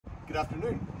Good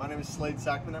afternoon. My name is Slade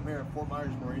Sackman. I'm here at Fort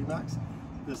Myers MarineMax.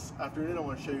 This afternoon I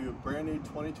want to show you a brand new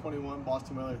 2021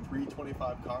 Boston Whaler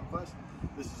 325 Conquest.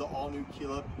 This is an all-new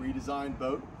keel-up redesigned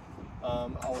boat. I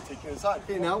will take you inside.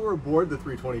 Okay, now we're aboard the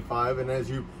 325, and as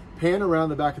you pan around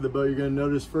the back of the boat, you're going to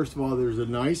notice, first of all, there's a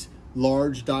nice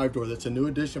large dive door. That's a new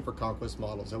addition for Conquest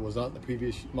models. That was not in the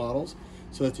previous models.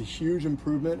 So that's a huge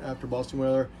improvement after Boston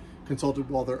Whaler consulted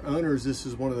with all their owners. This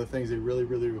is one of the things they really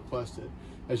requested.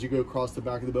 As you go across the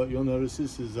back of the boat, you'll notice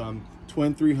this is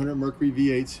twin 300 Mercury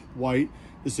V8s white.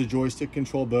 This is a joystick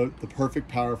control boat, the perfect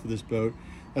power for this boat.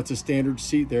 That's a standard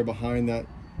seat there behind that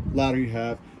ladder you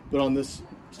have. But on this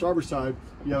starboard side,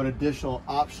 you have an additional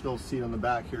optional seat on the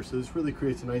back here. So this really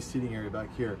creates a nice seating area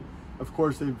back here. Of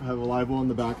course, they have a live well on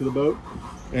the back of the boat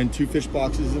and two fish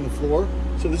boxes in the floor.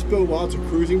 So this boat, while it's a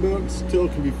cruising boat, still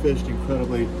can be fished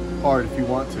incredibly hard if you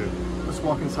want to. Let's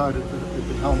walk inside at the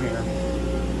helm here.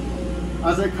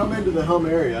 As I come into the helm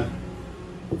area,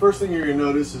 the first thing you're going to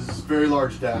notice is this very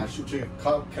large dash, which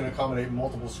can accommodate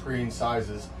multiple screen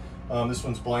sizes. This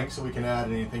one's blank, so we can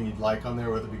add anything you'd like on there,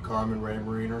 whether it be Garmin,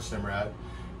 Raymarine, or Simrad.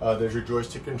 There's your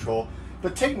joystick control.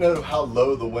 But take note of how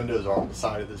low the windows are on the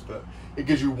side of this boat. It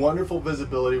gives you wonderful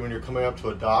visibility when you're coming up to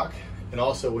a dock, and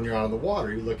also when you're out on the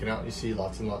water, you're looking out and you see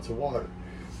lots and lots of water.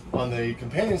 On the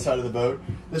companion side of the boat,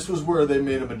 this was where they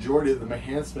made a majority of the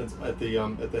enhancements at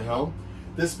the helm.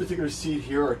 This particular seat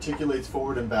here articulates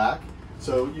forward and back,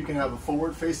 so you can have a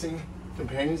forward-facing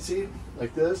companion seat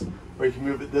like this, or you can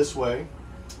move it this way,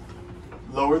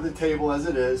 lower the table as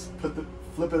it is,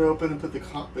 flip it open and put the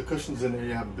cushions in there,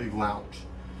 you have a big lounge.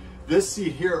 This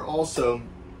seat here also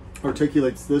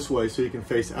articulates this way so you can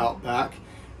face out back,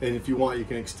 and if you want you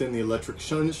can extend the electric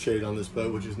sunshade on this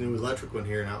boat, which is new electric one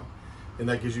here now, and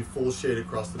that gives you full shade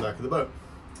across the back of the boat.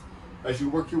 As you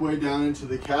work your way down into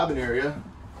the cabin area,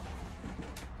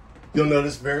 you'll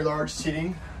notice very large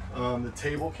seating. The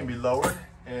table can be lowered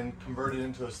and converted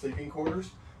into a sleeping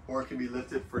quarters, or it can be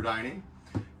lifted for dining.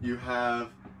 You have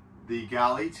the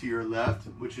galley to your left,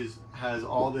 which has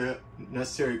all the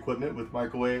necessary equipment with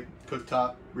microwave,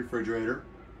 cooktop, refrigerator.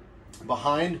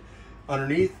 Behind,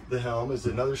 underneath the helm, is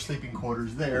another sleeping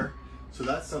quarters there. So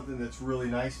that's something that's really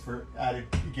nice for added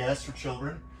guests or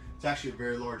children. It's actually a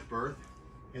very large berth.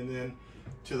 And then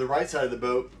to the right side of the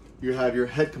boat, you have your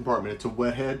head compartment. It's a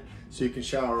wet head, so you can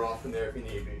shower off in there if you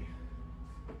need be.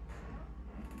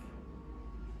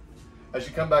 As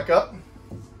you come back up,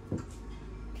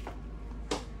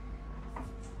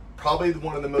 probably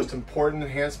one of the most important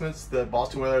enhancements that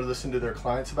Boston Whaler listened to their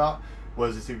clients about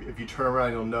was if you turn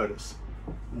around, you'll notice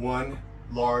one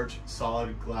large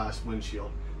solid glass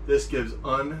windshield. This gives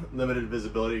unlimited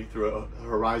visibility through a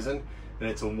horizon, and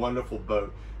it's a wonderful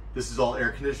boat. This is all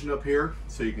air conditioned up here,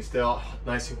 so you can stay out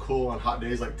nice and cool on hot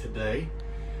days like today.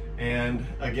 And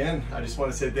again, I just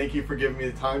want to say thank you for giving me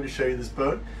the time to show you this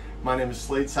boat. My name is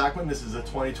Slade Sackman. This is a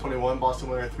 2021 Boston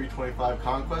Whaler 325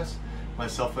 Conquest. My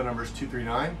cell phone number is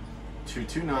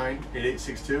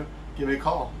 239-229-8862. Give me a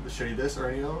call to show you this or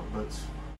any other boats.